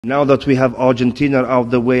Now that we have Argentina out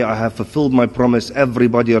the way, I have fulfilled my promise.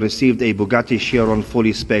 Everybody received a Bugatti Chiron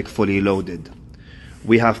fully spec, fully loaded.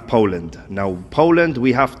 We have Poland. Now Poland,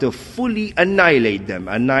 we have to fully annihilate them.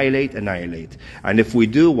 Annihilate. And if we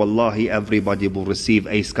do, wallahi, everybody will receive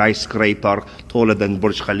a skyscraper taller than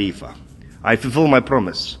Burj Khalifa. I fulfill my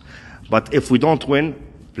promise. But if we don't win,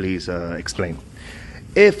 please explain.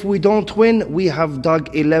 If we don't win, we have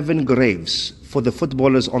dug 11 graves for the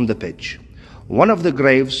footballers on the pitch. One of the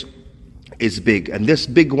graves is big, and this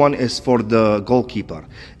big one is for the goalkeeper.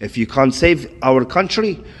 If you can't save our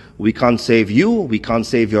country, we can't save you, we can't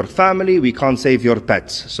save your family, we can't save your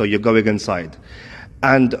pets, so you're going inside.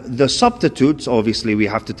 And the substitutes, obviously we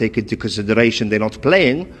have to take into consideration they're not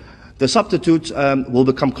playing. The substitutes will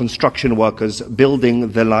become construction workers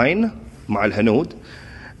building the line, Ma'al Hanoud.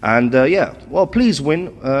 And yeah, well, please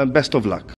win, best of luck.